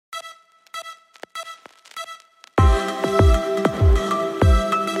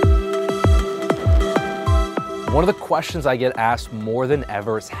One of the questions I get asked more than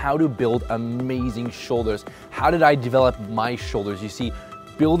ever is how to build amazing shoulders. How did I develop my shoulders? You see,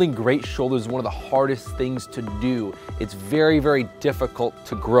 building great shoulders is one of the hardest things to do. It's very, very difficult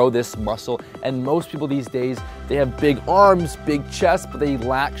to grow this muscle, and most people these days, they have big arms, big chest, but they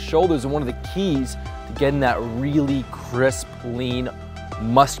lack shoulders. And one of the keys to getting that really crisp, lean,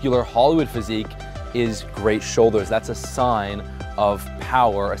 muscular Hollywood physique is great shoulders. That's a sign of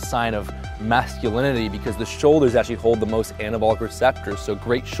power, a sign of masculinity, because the shoulders actually hold the most anabolic receptors. So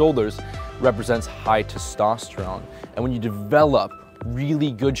great shoulders represents high testosterone. And when you develop really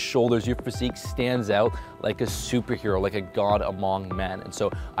good shoulders, your physique stands out like a superhero, like a god among men. And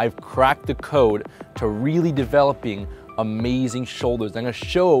so I've cracked the code to really developing amazing shoulders. I'm going to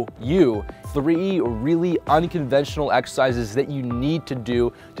show you 3 really unconventional exercises that you need to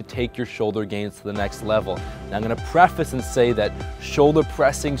do to take your shoulder gains to the next level. Now I'm going to preface and say that shoulder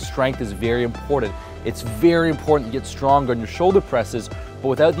pressing strength is very important. It's very important to get stronger on your shoulder presses, but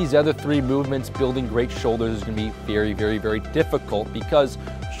without these other 3 movements, building great shoulders is going to be very, very, very difficult, because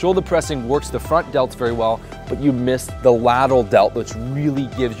shoulder pressing works the front delts very well, but you miss the lateral delt, which really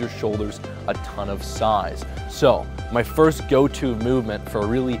gives your shoulders a ton of size. So my first go-to movement for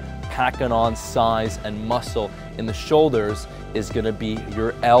really packing on size and muscle in the shoulders is going to be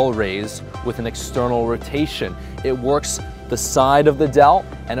your L raise with an external rotation. It works the side of the delt,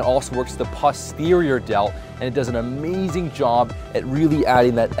 and it also works the posterior delt, and it does an amazing job at really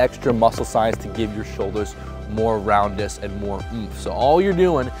adding that extra muscle size to give your shoulders more roundness and more oomph. So all you're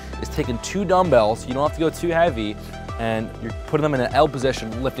doing is taking 2 dumbbells, you don't have to go too heavy, and you're putting them in an L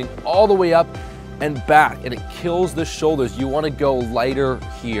position, lifting all the way up and back, and it kills the shoulders. You want to go lighter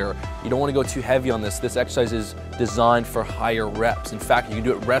here. You don't want to go too heavy on this. This exercise is designed for higher reps. In fact, you can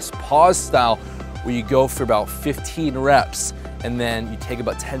do it rest pause style, where you go for about 15 reps, and then you take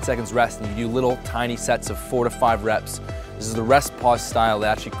about 10 seconds rest, and you do little tiny sets of 4 to 5 reps. This is the rest pause style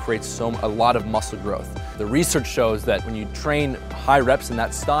that actually creates a lot of muscle growth. The research shows that when you train high reps in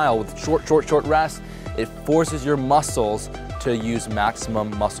that style with short rest, it forces your muscles to use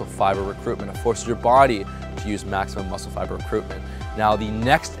maximum muscle fiber recruitment. It forces your body to use maximum muscle fiber recruitment. Now, the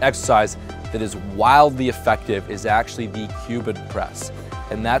next exercise that is wildly effective is actually the Cuban press.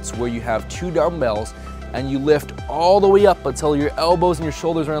 And that's where you have 2 dumbbells and you lift all the way up until your elbows and your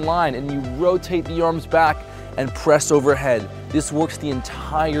shoulders are in line, and you rotate the arms back and press overhead. This works the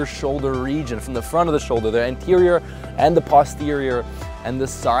entire shoulder region, from the front of the shoulder, the anterior and the posterior and the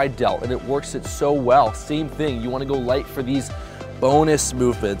side delt, and it works it so well. Same thing, you want to go light for these bonus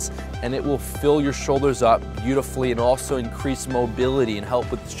movements, and it will fill your shoulders up beautifully and also increase mobility and help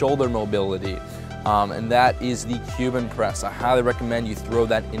with shoulder mobility. And that is the Cuban press. I highly recommend you throw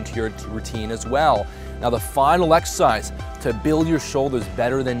that into your routine as well. Now, the final exercise to build your shoulders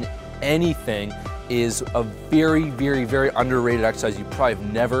better than anything is a very, very, very underrated exercise you probably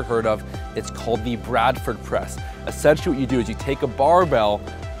have never heard of. It's called the Bradford press. Essentially what you do is you take a barbell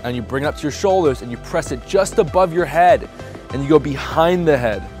and you bring it up to your shoulders and you press it just above your head, and you go behind the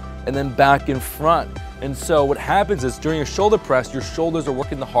head and then back in front. And so what happens is during your shoulder press, your shoulders are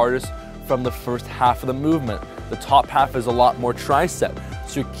working the hardest from the first half of the movement. The top half is a lot more tricep.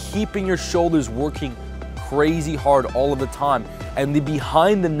 So you're keeping your shoulders working crazy hard all of the time. And the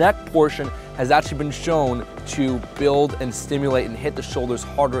behind the neck portion has actually been shown to build and stimulate and hit the shoulders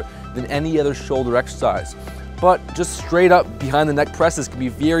harder than any other shoulder exercise. But just straight up behind the neck presses can be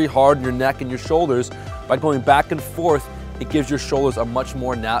very hard on your neck and your shoulders. By going back and forth, it gives your shoulders a much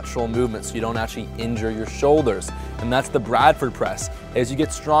more natural movement, so you don't actually injure your shoulders. And that's the Bradford press. As you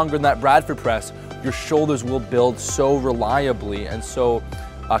get stronger in that Bradford press, your shoulders will build so reliably and so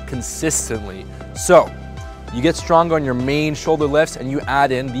consistently. So you get stronger on your main shoulder lifts, and you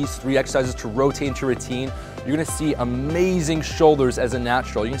add in these 3 exercises to rotate into your routine, you're gonna see amazing shoulders as a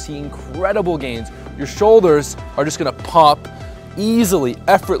natural. You're gonna see incredible gains. Your shoulders are just gonna pump easily,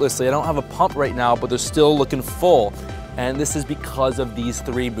 effortlessly. I don't have a pump right now, but they're still looking full. And this is because of these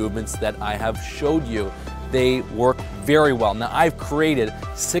 3 movements that I have showed you. They work very well. Now, I've created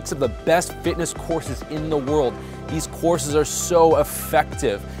 6 of the best fitness courses in the world. These courses are so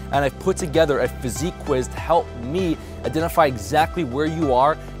effective, and I've put together a physique quiz to help me identify exactly where you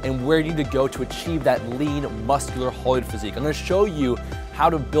are and where you need to go to achieve that lean, muscular Hollywood physique. I'm going to show you how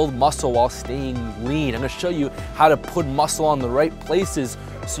to build muscle while staying lean. I'm going to show you how to put muscle on the right places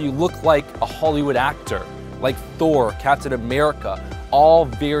so you look like a Hollywood actor, like Thor, Captain America. All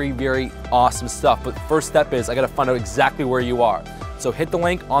very, very awesome stuff. But first step is I got to find out exactly where you are. So hit the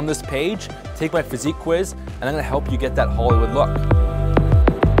link on this page, take my physique quiz, and I'm going to help you get that Hollywood look.